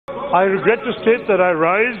I regret to state that I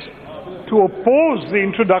rise to oppose the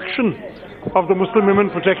introduction of the Muslim Women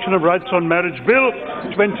Protection of Rights on Marriage Bill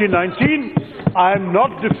 2019. I am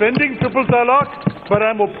not defending triple talaq, but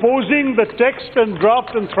I am opposing the text and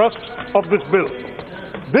draft and thrust of this bill.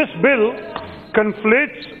 This bill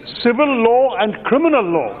conflates civil law and criminal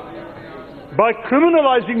law by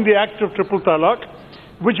criminalizing the act of triple talaq,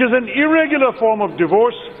 which is an irregular form of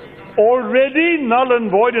divorce already null and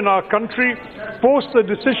void in our country post the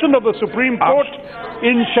decision of the Supreme Court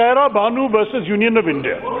in Shaira Banu versus Union of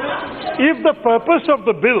India. If the purpose of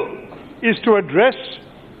the bill is to address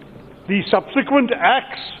the subsequent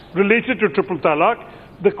acts related to triple talaq,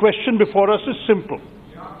 the question before us is simple.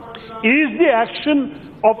 Is the action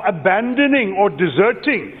of abandoning or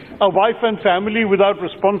deserting a wife and family without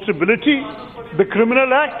responsibility the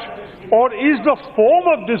criminal act, or is the form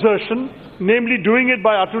of desertion, namely doing it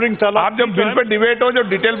by uttering talaq? आप जब bill pay debate हो, जो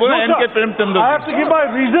detail बोलो, N K Premchand. I have to give my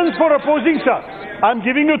reasons for opposing, sir. I'm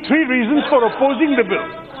giving you 3 reasons for opposing the bill.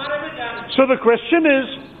 So the question is,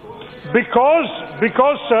 because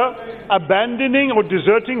sir, abandoning or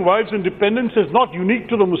deserting wives and dependents is not unique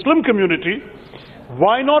to the Muslim community,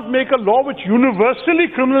 why not make a law which universally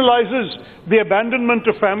criminalizes the abandonment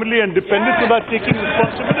of family and dependents without taking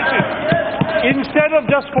responsibility, instead of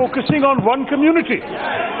just focusing on one community?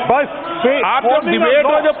 By आप जब debate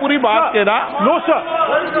हो, जब पूरी बात के ना। No sir,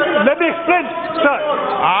 let me explain, sir.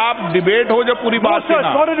 आप debate हो, जब पूरी बात के ना। No sir,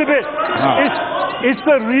 it's not a debate. It's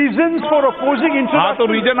the reasons for opposing introduction. हाँ, तो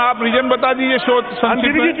रीजन आप रीजन बता दीजिए शोध संक्षिप्त में। I'm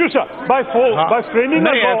giving it to you, sir. By framing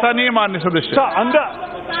नहीं, ऐसा नहीं है माननीय सदस्य।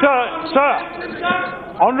 Sir,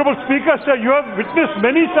 Honorable Speaker, sir, you have witnessed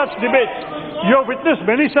many such debates.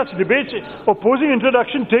 Opposing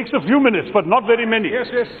introduction takes a few minutes, but not very many. Yes.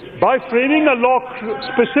 By framing a law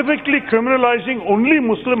specifically criminalizing only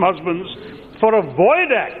Muslim husbands for a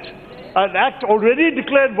void act, an act already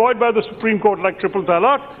declared void by the Supreme Court like triple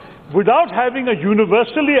talaq, without having a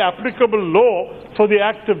universally applicable law for the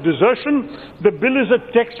act of desertion, the bill is a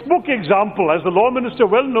textbook example, as the law minister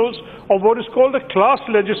well knows, of what is called a class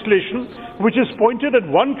legislation, which is pointed at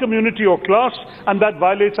one community or class, and that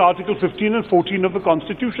violates Article 15 and 14 of the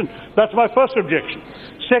Constitution. That's my first objection.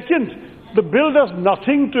 Second, the bill does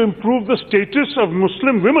nothing to improve the status of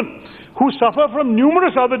Muslim women, who suffer from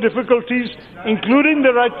numerous other difficulties, including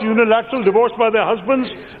the right to unilateral divorce by their husbands,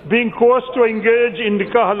 being coerced to engage in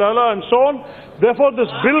nikah halala and so on. Therefore,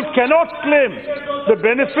 this bill cannot claim the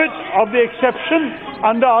benefit of the exception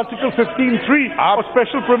under Article 15(3) or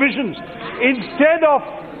special provisions. Instead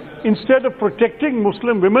of protecting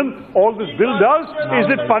Muslim women, all this bill does is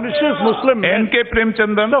it punishes Muslim men. N.K.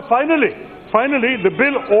 Premchandan. So finally, the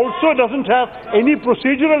bill also doesn't have any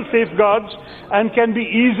procedural safeguards and can be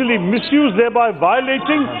easily misused, thereby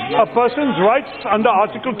violating a person's rights under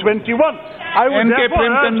Article 21. I would therefore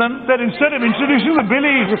urge that instead of introducing the bill,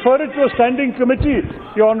 he refer it to a standing committee,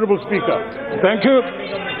 Your Honourable Speaker. Thank you.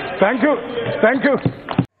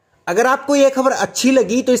 अगर आपको यह खबर अच्छी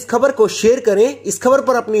लगी तो इस खबर को शेयर करें, इस खबर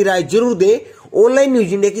पर अपनी राय जरूर दें। ऑनलाइन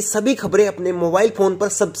न्यूज इंडिया की सभी खबरें अपने मोबाइल फोन पर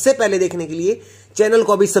सबसे पहले देखने के लिए चैनल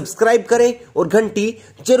को अभी सब्सक्राइब करें और घंटी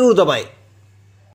जरूर दबाएं।